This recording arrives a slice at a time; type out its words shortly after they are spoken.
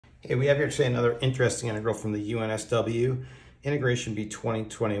Hey, we have here today another interesting integral from the UNSW Integration Bee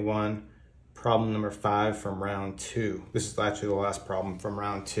 2021, problem number 5 from round 2. This is actually the last problem from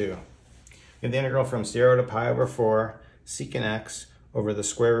round 2. We have the integral from 0 to pi over 4 secant x over the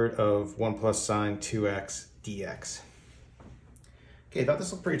square root of 1 plus sine 2x dx. Okay, I thought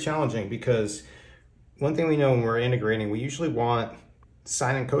this looked pretty challenging because one thing we know when we're integrating, we usually want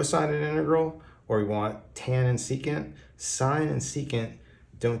sine and cosine in an integral, or we want tan and secant. Sine and secant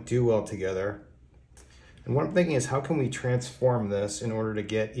don't do well together. And what I'm thinking is, how can we transform this in order to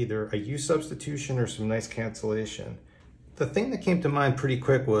get either a u substitution or some nice cancellation? The thing that came to mind pretty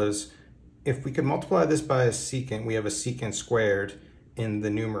quick was, if we could multiply this by a secant, we have a secant squared in the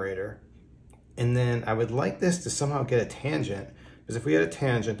numerator. And then I would like this to somehow get a tangent, because if we had a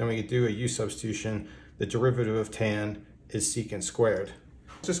tangent, then we could do a u substitution. The derivative of tan is secant squared.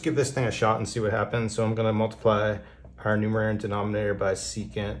 Let's just give this thing a shot and see what happens. So I'm going to multiply our numerator and denominator by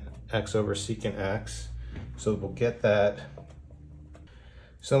secant x over secant x. So we'll get that.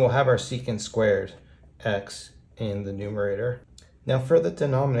 So we'll have our secant squared x in the numerator. Now for the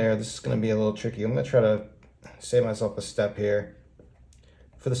denominator, this is going to be a little tricky. I'm going to try to save myself a step here.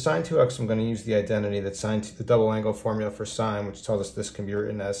 For the sine 2x, I'm going to use the identity that the double angle formula for sine, which tells us this can be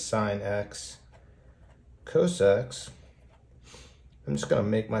written as sine x cos x. I'm just going to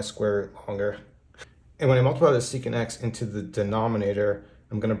make my square root longer. And when I multiply the secant x into the denominator,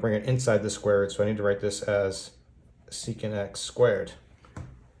 I'm going to bring it inside the square root, so I need to write this as secant x squared.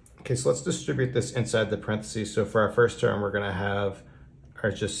 Okay, so let's distribute this inside the parentheses. So for our first term, we're going to have our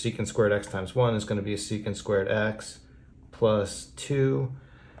just secant squared x times 1 is going to be secant squared x plus 2.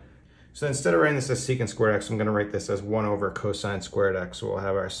 So instead of writing this as secant squared x, I'm going to write this as 1 over cosine squared x. So we'll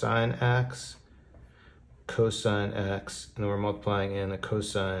have our sine x, cosine x, and then we're multiplying in a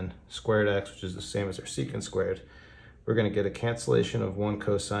cosine squared x, which is the same as our secant squared. We're going to get a cancellation of 1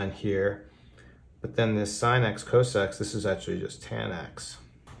 cosine here, but then this sine x cos x, this is actually just tan x.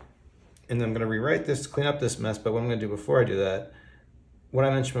 And then I'm going to rewrite this to clean up this mess, but what I'm going to do before I do that, what I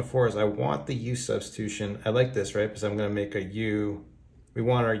mentioned before is I want the u substitution. I like this, right? Because I'm going to make a u, we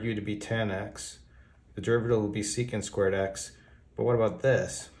want our u to be tan x. The derivative will be secant squared x, but what about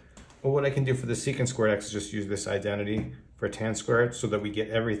this? Well, what I can do for the secant squared x is just use this identity for tan squared so that we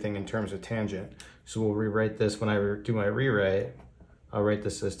get everything in terms of tangent. So we'll rewrite this. When I do my rewrite, I'll write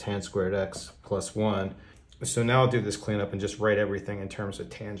this as tan squared x plus 1. So now I'll do this cleanup and just write everything in terms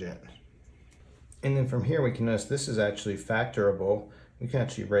of tangent. And then from here we can notice this is actually factorable. We can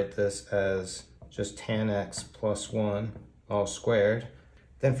actually write this as just tan x plus 1 all squared.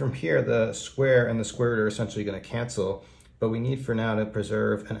 Then from here the square and the square root are essentially going to cancel. But we need for now to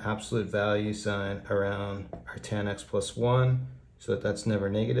preserve an absolute value sign around our tan x plus 1 so that that's never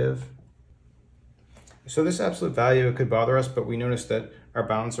negative. So this absolute value could bother us, but we notice that our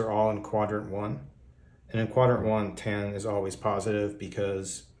bounds are all in quadrant 1. And in quadrant 1, tan is always positive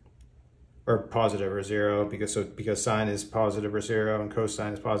or positive or 0, because sine is positive or 0 and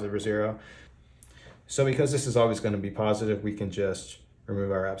cosine is positive or 0. So because this is always going to be positive, we can just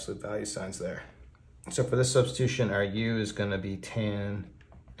remove our absolute value signs there. So for this substitution, our u is going to be tan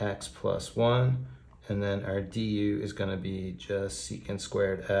x plus 1, and then our du is going to be just secant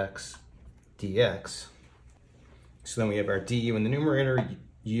squared x dx. So then we have our du in the numerator,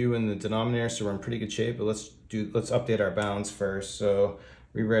 u in the denominator, so we're in pretty good shape, but let's update our bounds first. So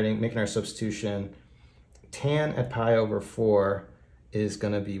making our substitution, tan at pi over 4 is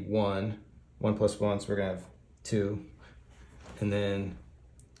going to be 1 plus 1, so we're going to have 2, and then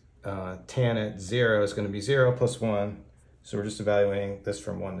tan at 0 is going to be 0 plus 1, so we're just evaluating this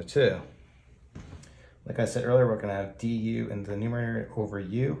from 1 to 2. Like I said earlier, we're going to have du in the numerator over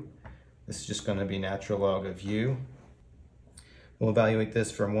u. This is just going to be natural log of u. We'll evaluate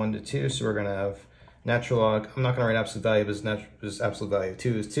this from 1 to 2, so we're going to have natural log, I'm not going to write absolute value, but this absolute value of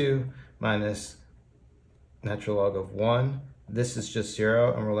 2 is 2 minus natural log of 1. This is just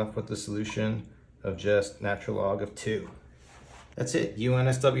 0, and we're left with the solution of just natural log of 2. That's it,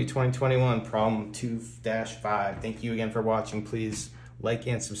 UNSW 2021, problem 2-5. Thank you again for watching. Please like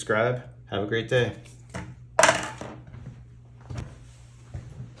and subscribe. Have a great day.